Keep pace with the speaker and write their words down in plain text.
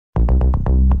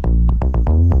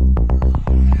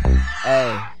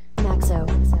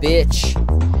bitch.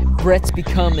 Brett's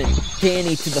becoming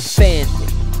Danny to the Phantom,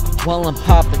 while I'm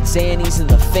popping Xannies in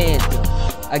the Phantom.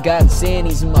 I got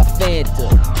Xannies in my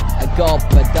Phantom. I gulp,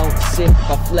 I don't sip.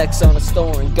 I flex on a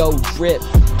store and go drip.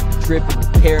 Dripping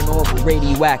with paranormal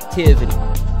radioactivity.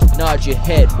 Nod your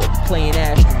head while playing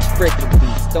Ashton's frickin'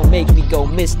 beats. Don't make me go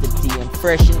Mr. D. I'm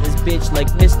fresh in this bitch like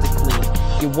Mr.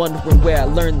 Clean. You're wondering where I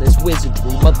learned this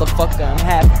wizardry. Motherfucker, I'm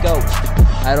half ghost.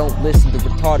 I don't listen to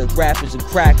retarded rappers and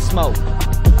crack smoke,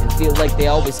 and feel like they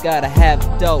always gotta have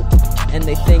dope, and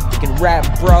they think they can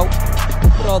rap, bro.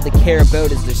 But all they care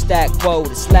about is their stack quo,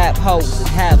 to slap hoes and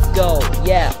have gold.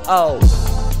 Yeah, oh.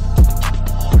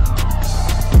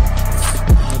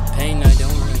 The pain I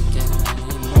don't really get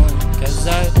anymore, cause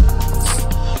I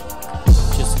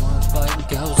just wanna fight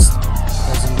ghosts.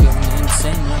 Cause I'm going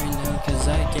insane right now, cause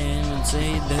I can't even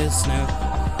say this now.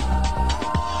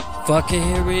 Fuck it,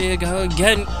 here we go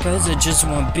again, cause I just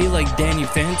wanna be like Danny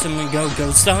Phantom and go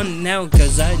ghost on now.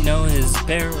 Cause I know his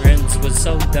parents was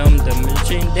so dumb, the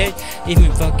machine didn't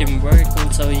even fucking work,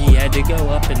 so he had to go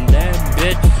up in that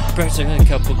bit, pressing a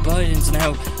couple buttons.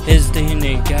 Now his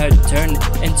DNA got turned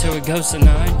into a ghost, and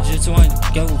I just want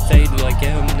to go fade like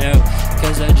him now.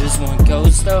 Cause I just want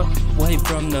ghost away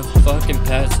from the fucking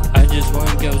past. I just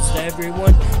want ghost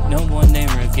everyone, no one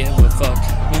ever give a fuck.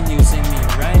 When you see me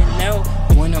right now,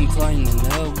 when I'm flying in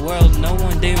the world, no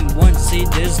one didn't want to see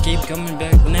this keep coming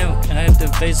back now. I have to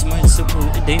face my super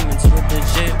demons with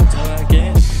this shit, so I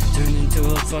can turn into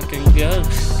a fucking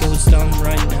ghost on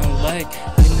right now. Like,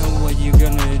 I know what you're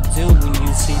gonna do when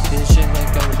you see this shit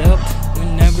like going up.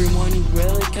 When everyone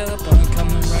really cup, I'm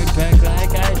coming right back.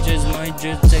 Like I just might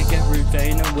just take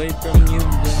everything away from you,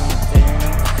 little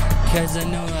phantom. Cause I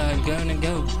know I'm gonna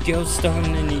go ghost on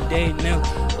any day now.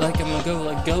 Like I'm gonna go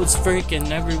like ghost freak,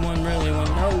 and everyone really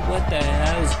wanna know what the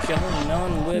hell's going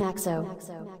on with Maxo.